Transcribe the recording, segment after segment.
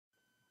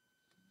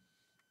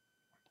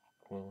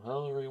Well,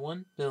 hello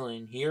everyone,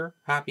 Dylan here.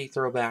 Happy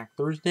Throwback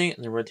Thursday,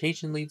 and the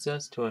rotation leads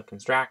us to a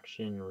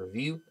construction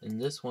review,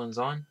 and this one's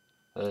on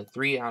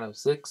 3 out of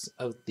 6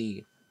 of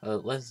the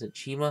Legends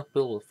Chima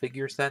Buildable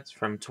figure sets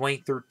from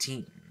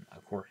 2013,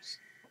 of course.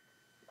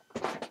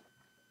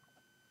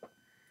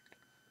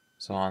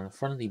 So on the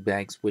front of the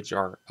bags, which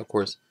are, of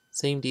course,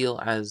 same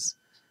deal as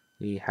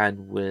we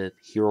had with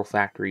Hero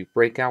Factory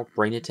Breakout,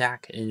 Brain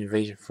Attack, and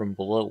Invasion from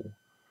Below.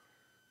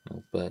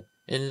 But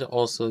it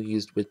also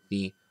used with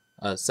the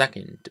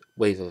second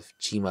wave of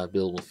Chima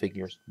buildable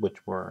figures,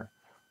 which were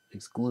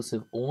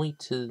exclusive only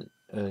to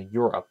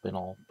Europe and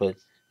all, but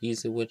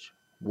these of which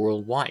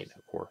worldwide,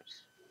 of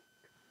course.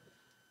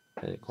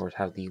 They, of course,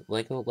 have the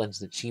Lego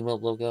Legends of Chima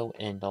logo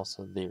and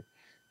also their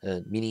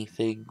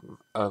minifig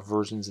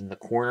versions in the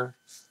corner,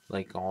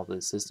 like all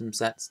the system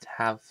sets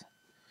have.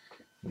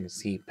 You can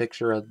see a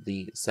picture of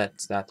the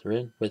sets that they're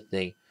in with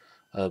a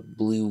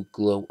blue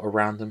glow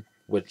around them,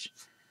 which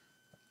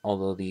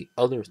although the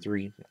other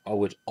three,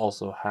 which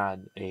also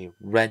had a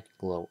red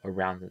glow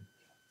around them,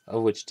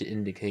 of which to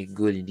indicate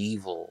good and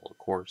evil, of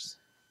course.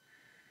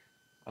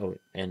 Oh,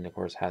 and of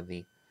course had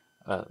the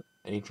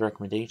age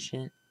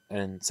recommendation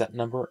and set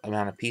number,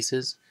 amount of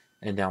pieces,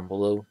 and down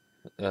below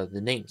the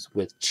names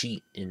with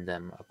cheat in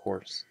them, of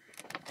course.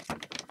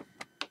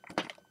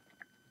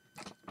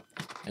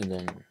 And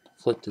then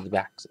flip to the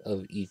backs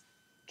of each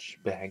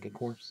bag, of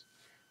course.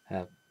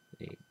 Have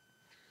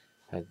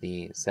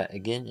the set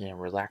again in a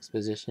relaxed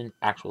position,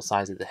 actual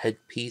size of the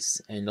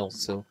headpiece, and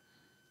also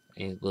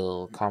a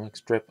little comic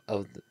strip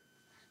of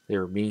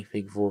their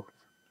minifig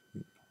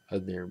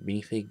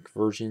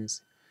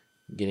versions,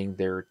 getting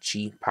their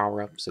chi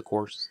power-ups, of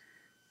course,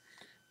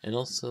 and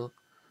also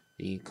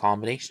the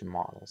combination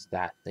models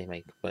that they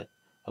make. But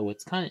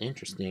what's kind of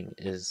interesting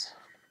is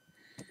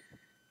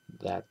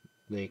that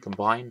they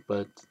combine,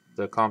 but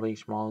the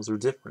combination models are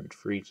different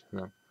for each of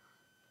them.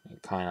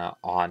 Kind of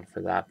odd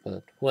for that,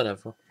 but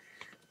whatever.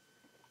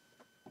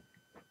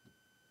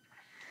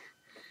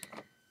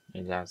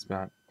 And that's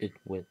about it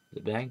with the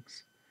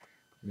bags.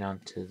 Now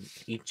to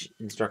each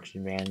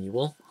instruction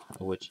manual,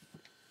 which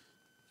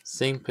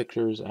same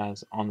pictures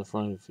as on the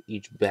front of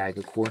each bag,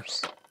 of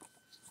course.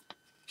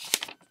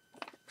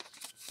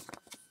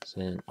 So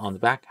then on the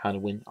back, how to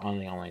win on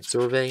the online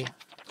survey,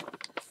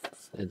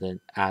 and then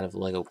add of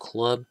Lego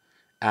Club,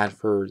 add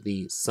for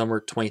the summer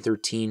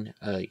 2013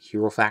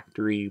 Hero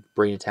Factory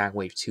Brain Attack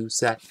Wave 2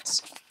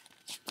 sets,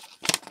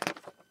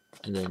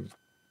 and then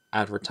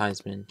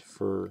advertisement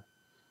for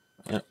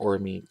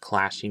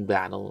clashing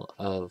battle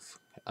of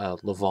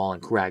Laval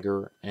and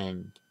Krager,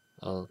 and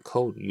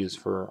code used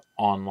for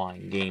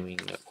online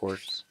gaming, of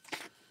course.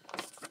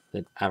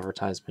 Then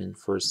advertisement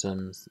for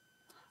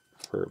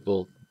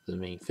both the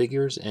main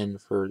figures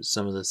and for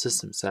some of the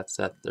system sets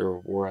that there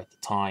were at the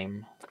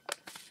time.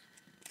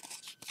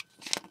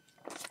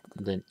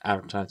 And then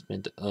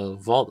advertisement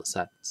of all the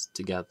sets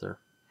together,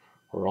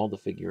 or all the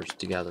figures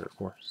together, of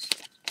course.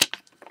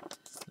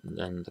 And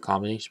then the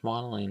combination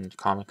model and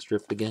comic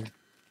strip again,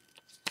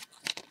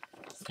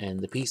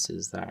 and the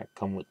pieces that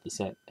come with the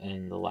set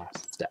and the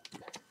last step.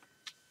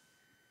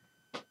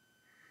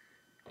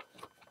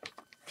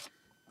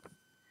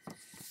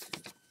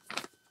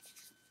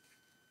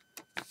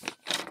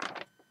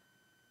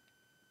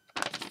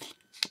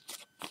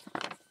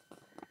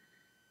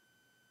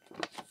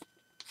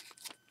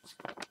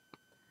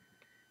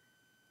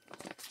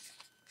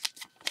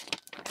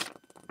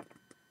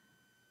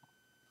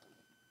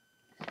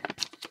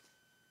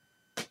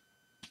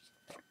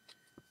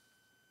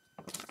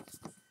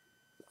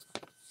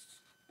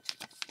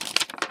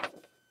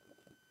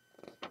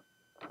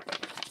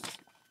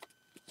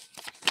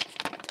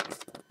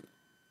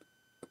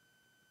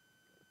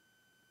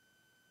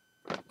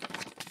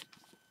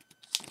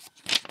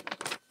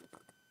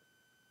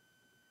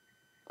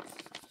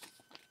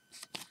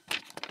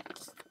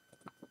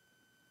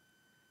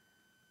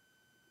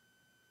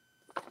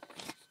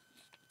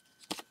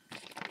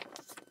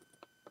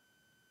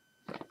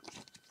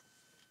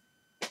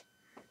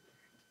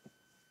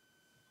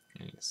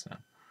 Okay, so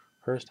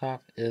first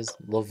half is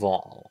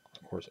Laval,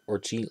 of course, or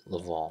Cheat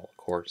Laval, of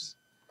course.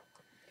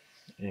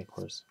 And of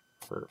course,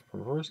 from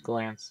first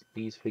glance,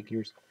 these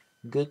figures,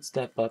 good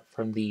step up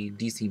from the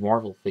DC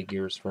Marvel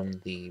figures from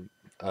the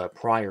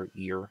prior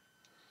year,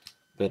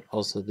 but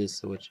also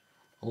this, which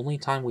only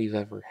time we've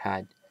ever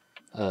had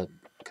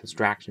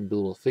construction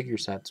buildable figure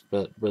sets,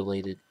 but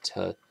related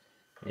to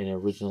an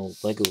original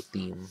Lego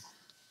theme.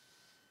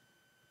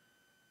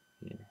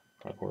 Yeah,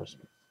 of course,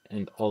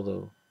 and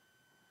although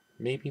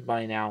maybe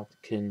by now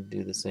can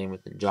do the same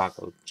with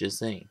Ninjago, just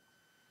saying.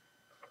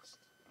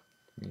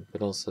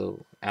 But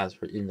also, as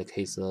for in the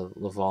case of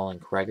Laval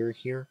and Kreger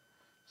here,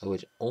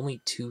 which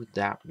only two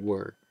that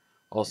were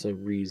also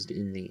reused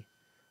in the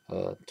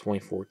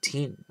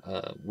 2014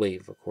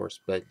 wave, of course,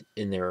 but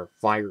in their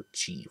fire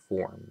chi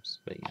forms.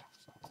 But yeah.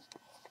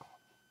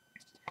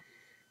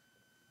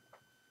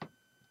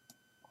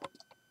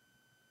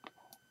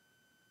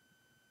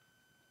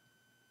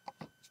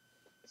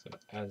 So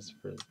as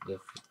for the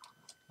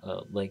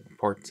leg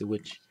parts,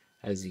 which,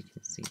 as you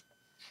can see,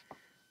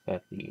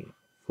 that the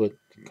foot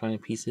kind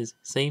of pieces,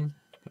 same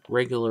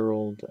regular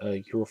old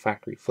Euro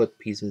Factory foot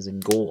pieces in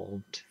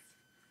gold.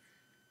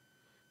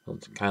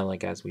 It's kind of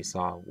like as we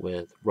saw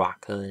with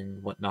Raka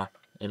and whatnot,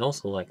 and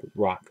also like with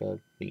Raka,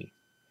 the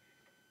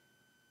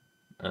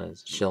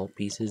shell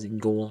pieces in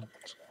gold,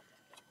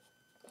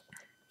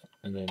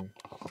 and then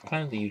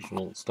kind of the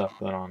usual stuff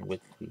going on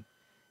with the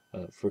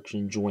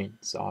friction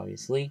joints,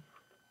 obviously.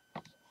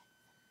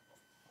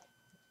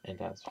 And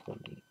as for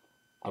the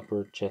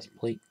upper chest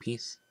plate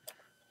piece,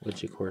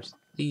 which of course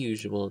the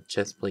usual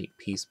chest plate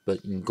piece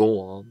but in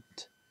gold.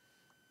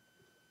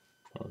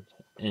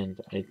 And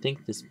I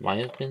think this might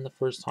have been the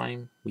first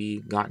time we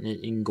gotten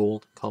it in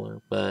gold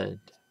color, but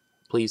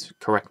please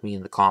correct me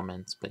in the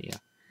comments. But yeah,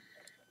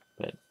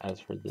 but as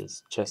for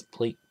this chest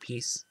plate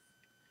piece,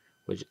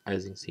 which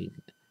as you can see,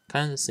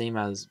 kind of the same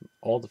as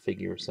all the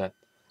figure sets,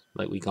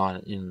 like we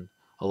got in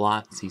a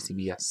lot of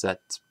CCBS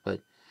sets,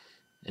 but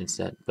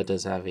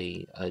does have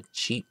a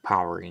cheap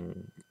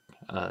powering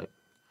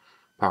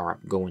power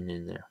up going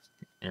in there,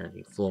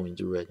 energy flowing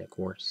through it, of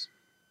course.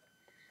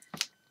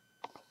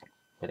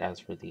 But as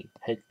for the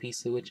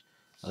headpiece of which,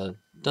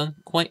 done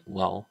quite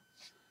well,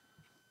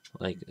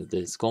 like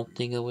the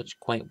sculpting of which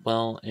quite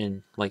well,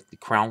 and like the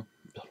crown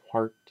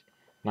part,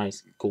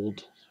 nice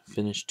gold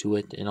finish to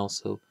it, and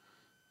also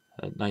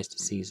nice to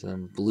see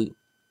some blue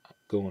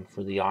going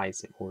for the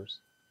eyes, of course.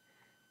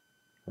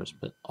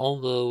 But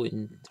although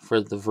for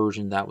the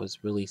version that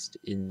was released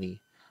in the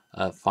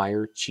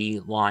Fire Chi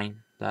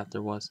line that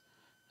there was,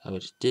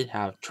 which did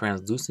have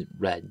translucent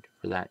red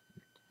for that,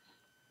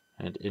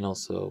 and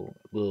also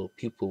a little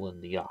pupil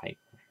in the eye,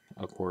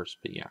 of course.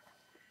 But yeah.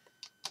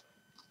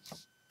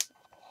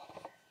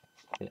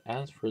 But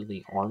as for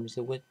the arms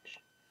of which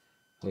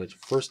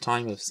first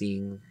time of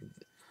seeing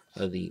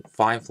the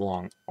 5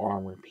 long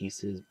armor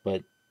pieces,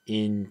 but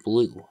in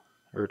blue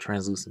or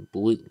translucent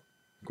blue,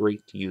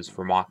 great to use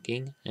for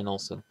mocking, and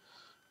also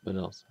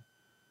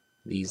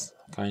these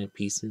kind of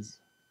pieces,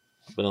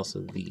 but also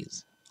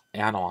these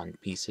add-on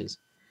pieces,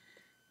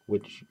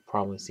 which you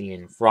probably see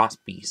in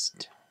Frost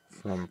Beast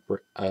from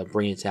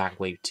Brain Attack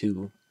Wave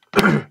 2,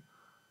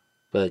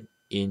 but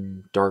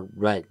in dark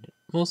red,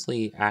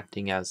 mostly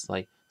acting as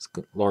like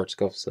large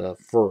scuffs of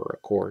fur,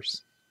 of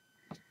course.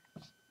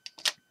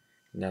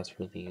 And as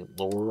for the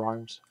lower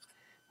arms,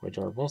 which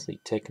are mostly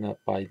taken up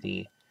by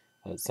the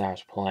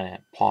Sash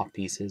Planet paw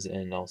pieces,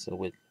 and also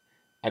with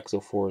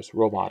Exoforce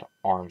robot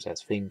arms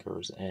as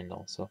fingers, and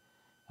also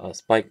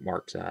spike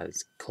marks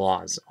as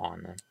claws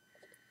on them.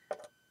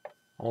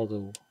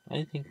 Although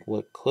I think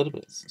what could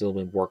have still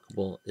been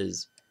workable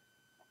is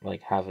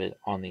like have it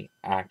on the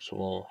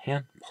actual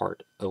hand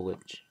part of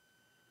which,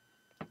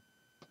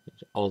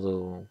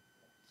 although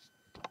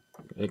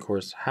of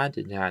course had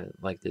it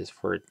like this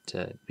for it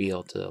to be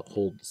able to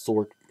hold the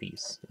sword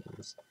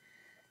pieces.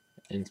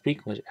 And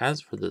speaking of which,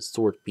 as for the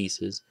sword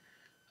pieces,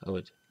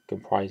 which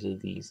comprise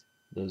of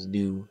those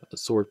new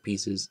sword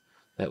pieces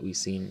that we've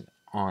seen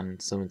on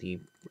some of the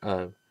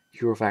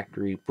Hero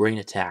Factory Brain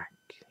Attack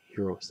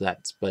hero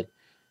sets, but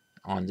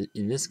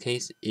in this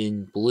case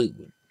in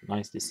blue,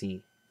 nice to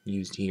see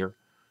used here.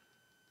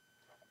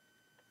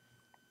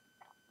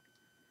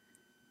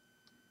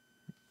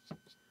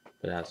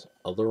 But as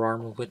other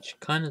armor, which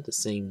kind of the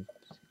same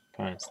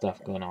kind of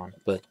stuff going on,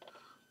 but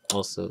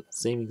also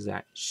same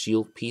exact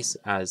shield piece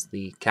as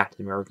the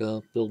Captain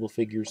America Buildable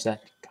figure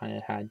set kind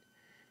of had,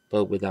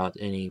 but without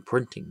any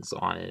printings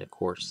on it, of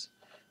course.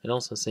 And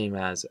also same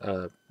as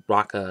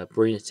Raka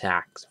Brain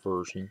Attack's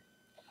version.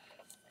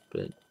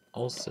 But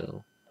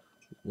also,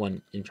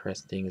 one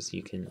interesting thing is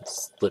you can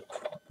slip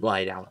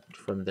right out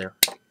from there,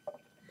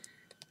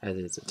 as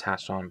it's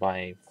attached on by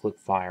a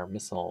flip-fire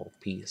missile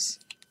piece.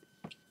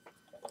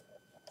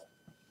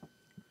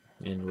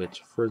 In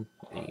which, for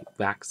the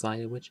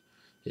backside of which,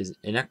 is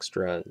an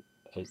extra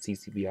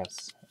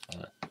CCBS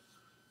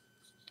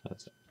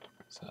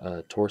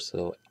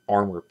torso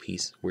armor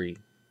piece where you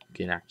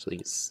can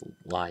actually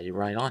slide it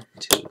right on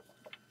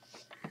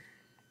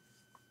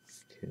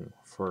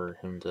for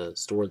him to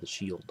store the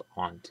shield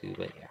onto.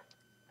 But yeah.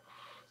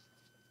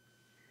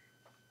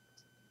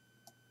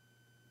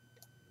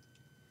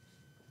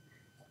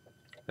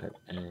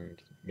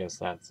 And I guess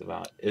that's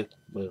about it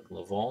with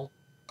Laval.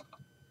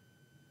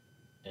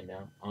 And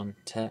now on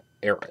to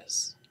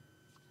Eris,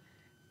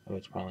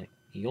 which is probably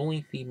the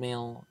only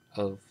female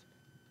of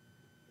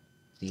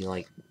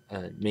the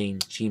main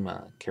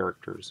Chima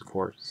characters, of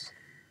course.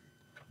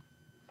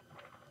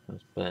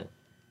 But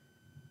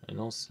and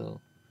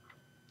also,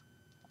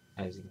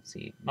 as you can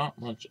see,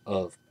 not much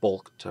of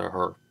bulk to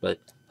her, but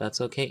that's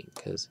okay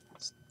because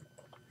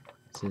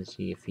since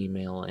she's a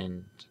female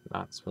and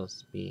not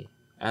supposed to be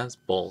as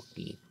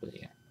bulky, but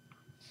yeah.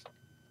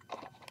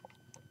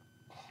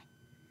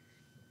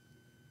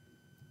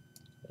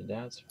 And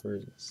as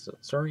for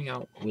starting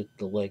out with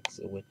the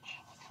legs, which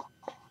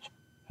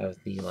have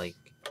the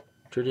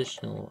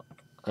traditional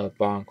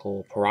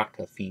Bonko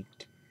Paraka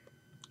feet,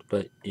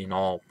 but in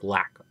all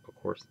black, of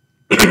course.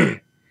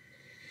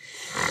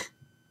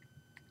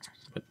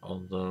 But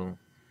although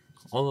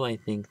I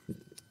think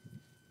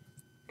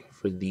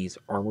for these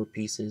armor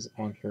pieces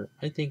on here,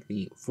 I think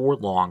the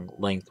 4-long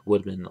length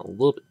would have been a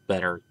little bit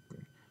better,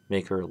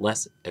 make her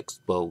less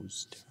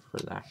exposed for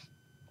that.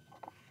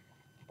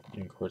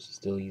 And of course,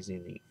 still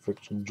using the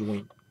friction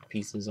joint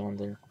pieces on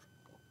there.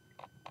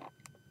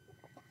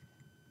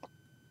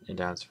 And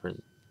as for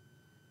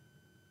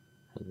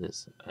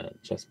this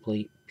chest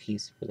plate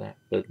piece for that,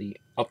 but the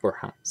upper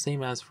half,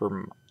 same as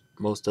for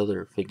most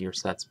other figure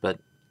sets, but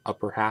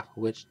upper half of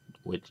which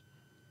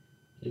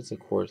is of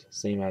course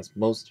same as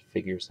most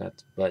figure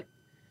sets, but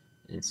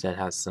instead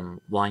has some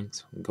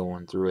lines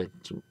going through it,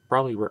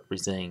 probably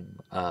representing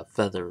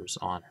feathers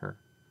on her,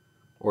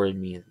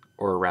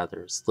 or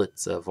rather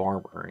slits of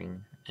armoring,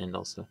 and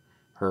also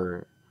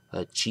her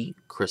cheat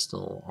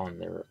crystal on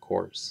there, of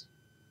course.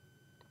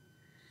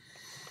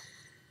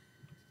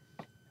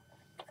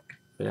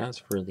 But as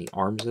for the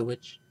arms of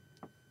which,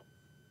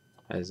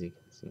 as you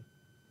can see,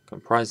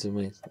 comprised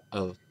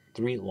of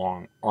 3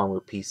 long armor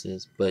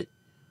pieces, but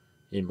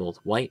in both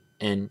white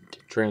and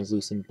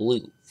translucent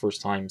blue.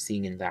 First time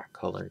seeing in that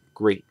color.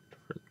 Great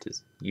to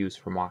use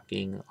for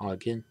mocking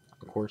again,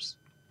 of course.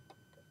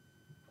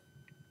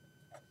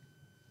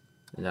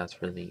 And as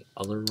for the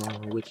other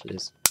armor, which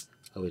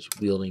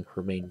wielding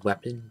her main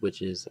weapon,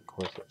 which is of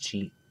course a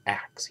cheat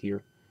axe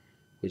here,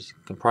 which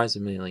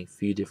comprises mainly a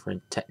few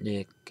different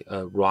technic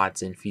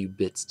rods and few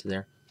bits to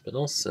there, but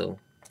also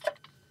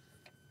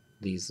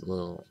these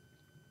little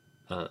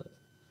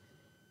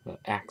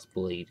axe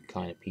blade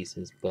kind of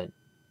pieces, but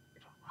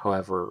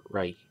however,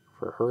 right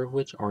for her,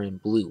 which are in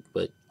blue,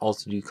 but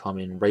also do come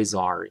in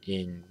razor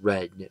in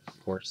red,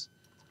 of course.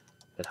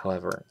 But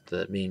however,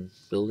 the main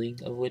building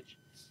of which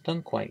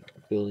done quite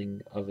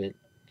good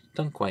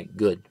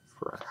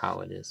for how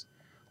it is.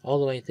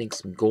 Although I think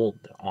some gold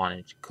on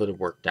it could have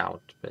worked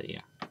out, but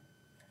yeah.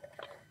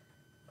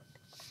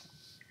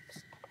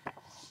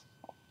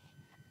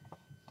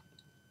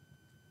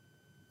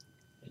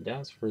 And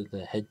as for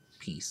the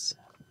headpiece,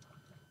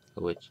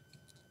 which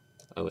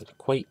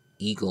quite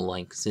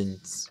eagle-like,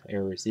 since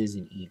Eris is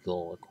an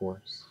eagle, of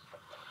course.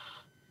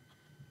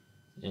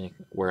 And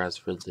whereas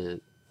for the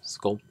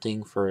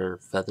sculpting for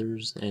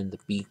feathers and the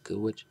beak,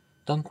 which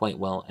done quite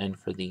well, and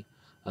for the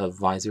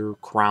visor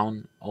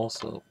crown,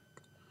 also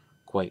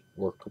quite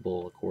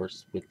workable, of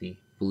course, with the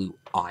blue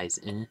eyes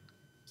in it.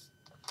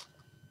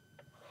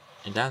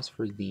 And as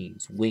for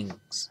these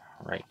wings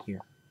right here,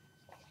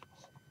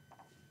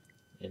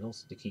 and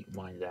also to keep in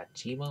mind that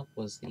Chima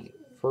was the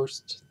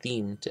first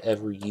theme to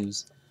ever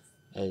use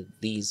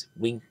these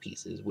wing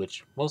pieces,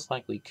 which most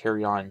likely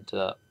carry on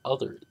to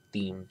other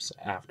themes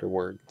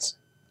afterwards.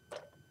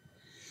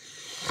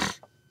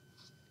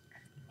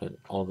 But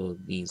although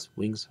these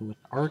wings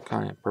are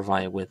kind of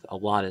provided with a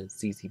lot of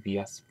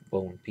CCBS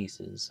bone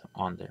pieces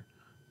on there,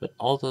 but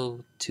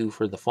although two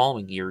for the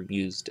following year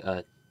used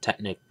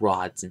Technic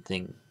rods and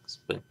things,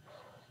 but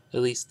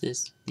at least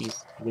these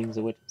wings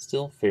of it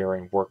still fair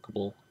and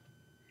workable.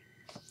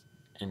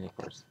 And of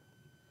course,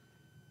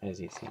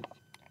 as you see,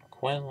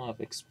 quite a lot of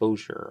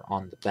exposure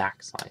on the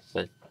backside,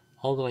 but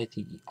although I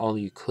think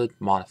you could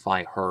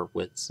modify her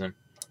with some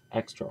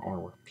extra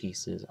armor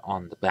pieces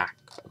on the back,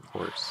 of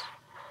course.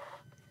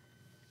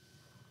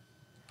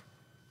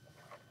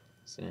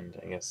 And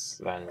I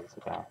guess that is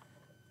about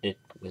it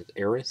with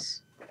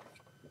Eris.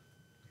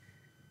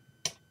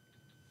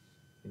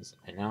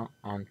 And now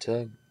on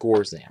to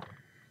Gorzan,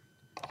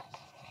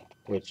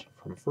 which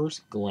from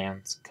first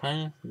glance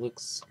kind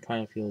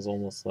of feels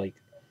almost like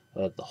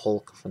the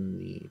Hulk from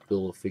the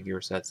Buildable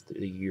figure sets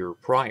the year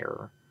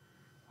prior,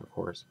 of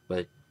course,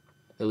 but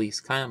at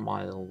least kind of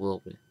modeled a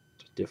little bit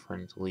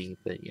differently,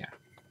 but yeah.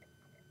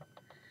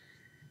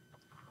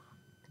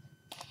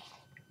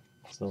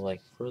 So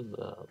like for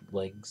the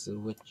legs,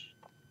 which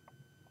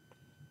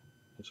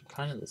are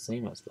kind of the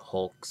same as the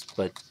Hulk's,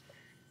 but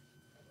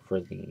for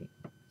the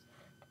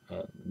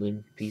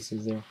limb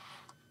pieces there,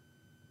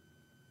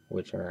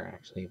 which are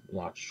actually a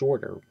lot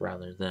shorter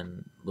rather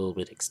than a little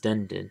bit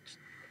extended.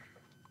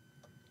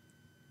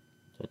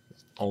 But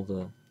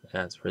although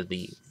as for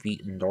the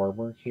feet and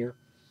armor here,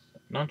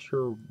 not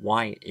sure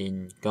why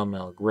in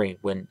gunmetal gray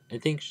when I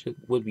think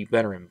would be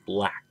better in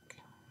black,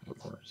 of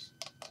course.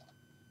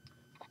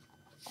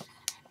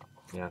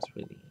 And as for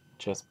the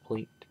chest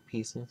plate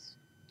pieces,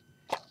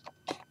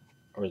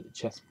 or the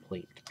chest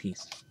plate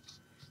piece,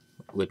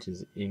 which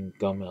is in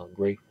gunmetal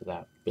gray for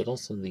that, but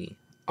also the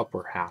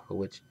upper half of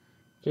which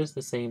is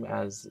the same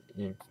as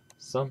in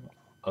some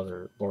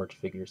other large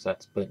figure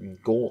sets, but in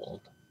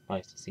gold.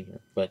 Nice to see here.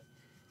 But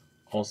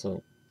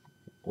also,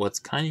 what's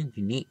kind of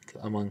unique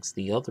amongst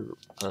the other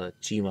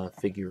Chima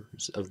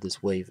figures of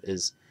this wave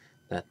is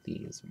that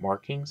these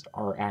markings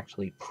are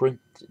actually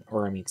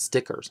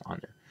stickers on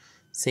there.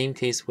 Same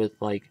case with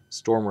like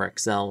Stormer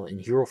XL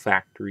and Hero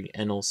Factory,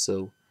 and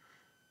also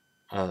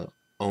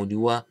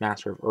Onua,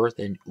 Master of Earth,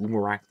 and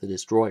Umarak the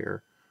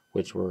Destroyer,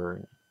 which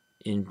were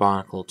in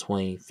Bionicle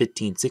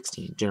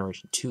 2015-16,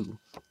 Generation 2,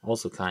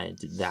 also kind of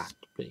did that,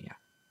 but yeah.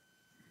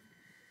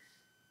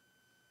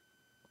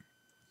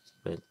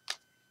 But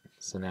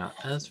so now,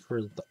 as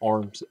for the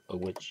arms,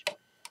 which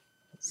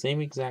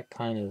same exact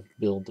kind of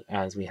build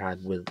as we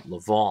had with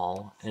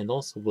Laval, and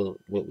also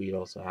what we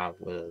also have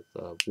with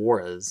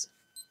Juarez,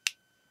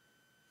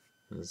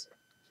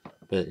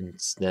 but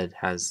instead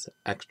has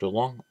extra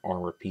long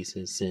armor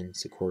pieces,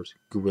 since of course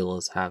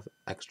gorillas have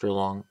extra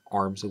long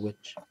arms, of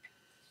which,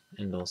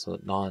 and also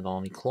not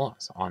only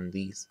claws on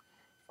these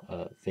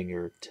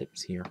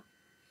fingertips here.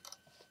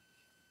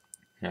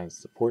 It has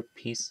a support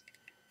piece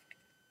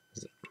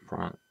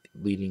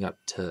leading up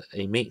to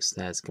a mace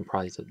that is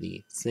comprised of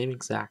the same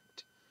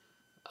exact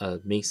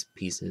mace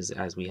pieces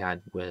as we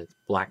had with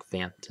Black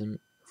Phantom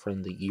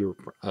from the year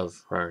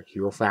of our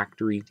Hero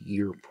Factory the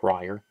year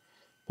prior,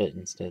 but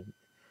instead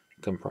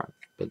comprised.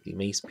 But the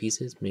mace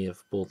pieces made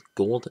of both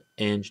gold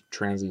and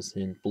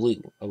translucent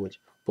blue,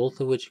 both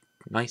of which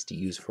nice to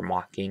use for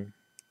mocking.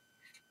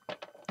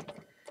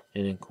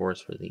 And of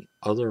course for the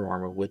other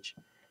armor, which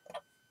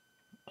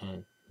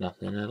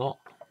nothing at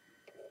all.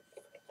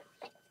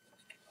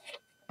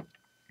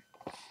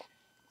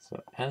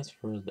 So as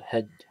for the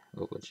head,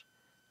 which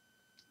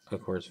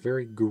of course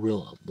very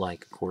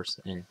gorilla-like, of course,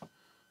 and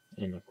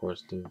of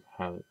course to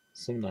have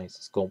some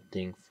nice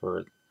sculpting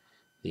for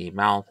the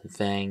mouth and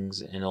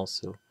fangs, and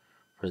also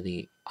for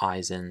the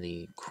eyes and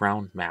the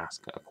crown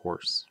mask, of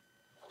course.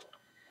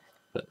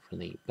 But for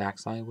the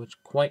backside,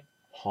 which quite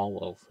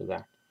hollow for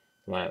that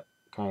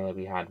kind of like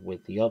we had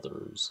with the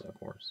others, of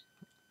course.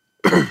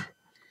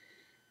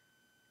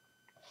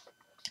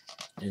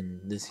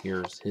 And this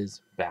here's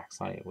his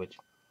backside, which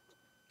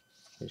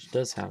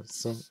does have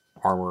some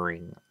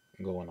armoring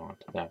going on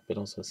to that, but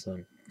also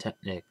some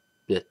technic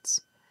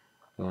bits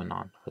going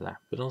on for that.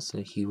 But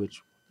also he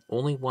was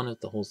only one of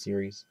the whole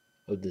series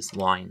of this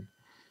line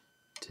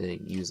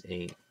to use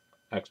a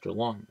extra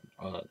long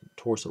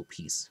torso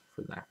piece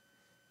for that.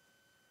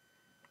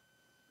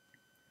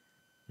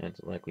 And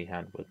like we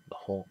had with the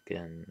Hulk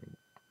and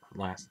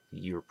last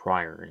year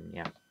prior, and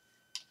yeah.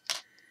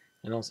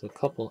 And also a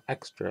couple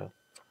extra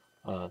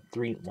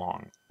 3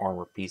 long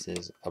armor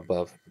pieces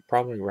above,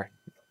 probably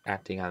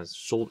acting as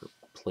shoulder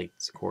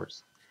plates, of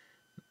course.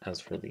 As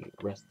for the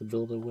rest of the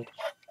build,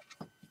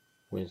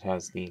 which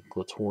has the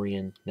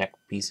Glatorian neck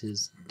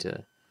pieces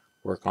to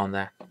work on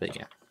that, but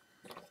yeah.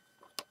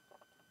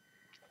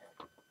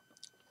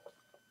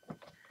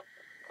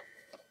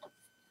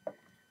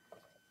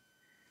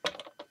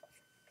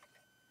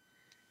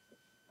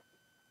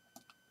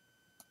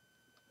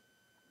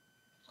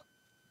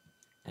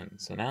 And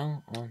so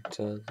now on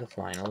to the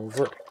final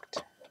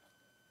verdict.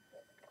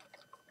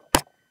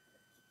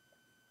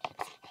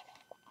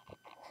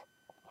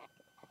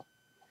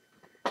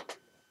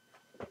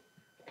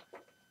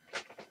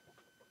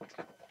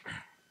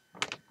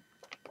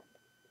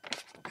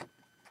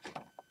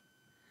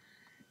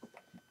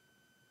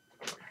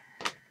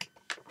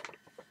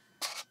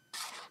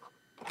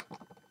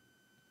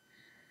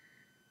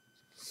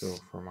 So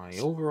for my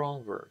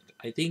overall verdict,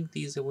 I think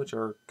these which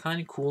are kind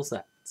of cool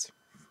sets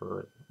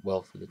for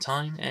the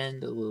time,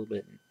 and a little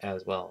bit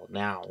as well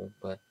now,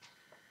 but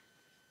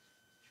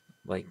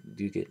like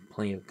do get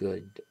plenty of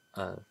good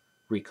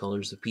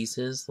recolors of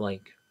pieces,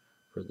 like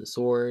for the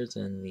swords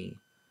and the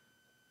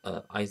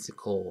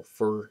icicle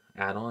fur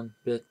add-on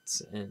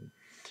bits, and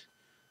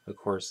of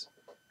course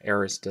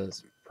Eris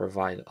does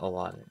provide a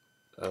lot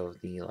of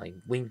the like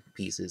wing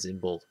pieces in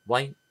both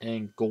white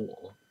and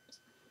gold,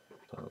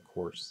 of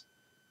course.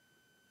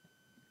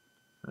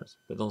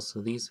 But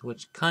also these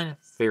which kind of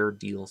fair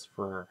deals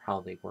for how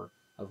they work,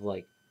 of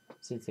like,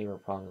 since they were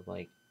probably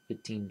like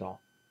 $15,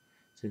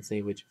 since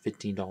they were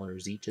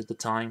 $15 each at the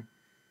time,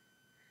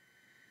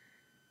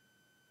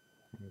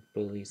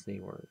 but at least they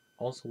were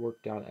also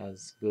worked out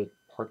as good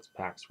parts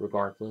packs,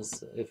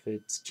 regardless if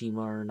it's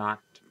Chima or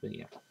not. But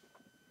yeah,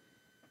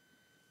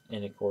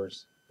 and of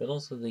course, but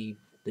also they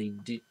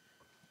do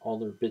all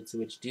their bits,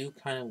 which do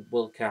kind of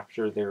will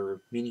capture their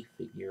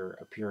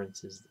minifigure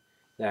appearances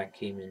that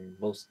came in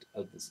most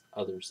of the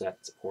other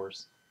sets, of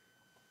course.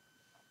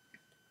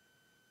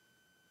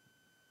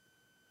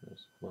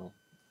 Well,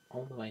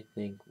 although I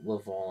think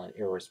Laval and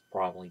Eris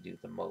probably do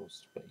the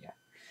most, but yeah.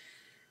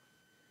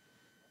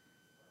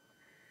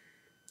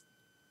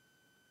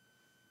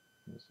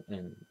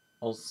 And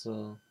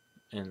also,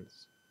 and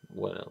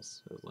what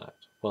else is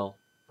left? Well,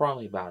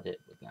 probably about it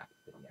with that,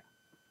 but yeah.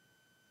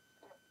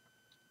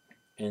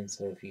 And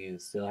so if you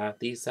still have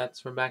these sets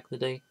from back in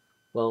the day,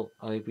 well,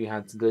 I hope you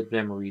had some good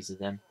memories of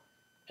them.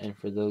 And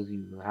for those of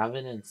you who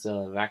haven't and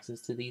still have access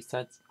to these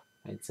sets,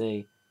 I'd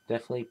say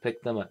definitely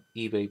pick them up.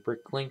 eBay,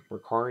 Bricklink,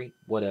 Mercari,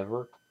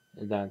 whatever.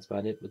 And that's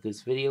about it with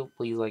this video.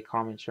 Please like,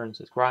 comment, share, and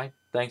subscribe.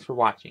 Thanks for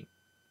watching.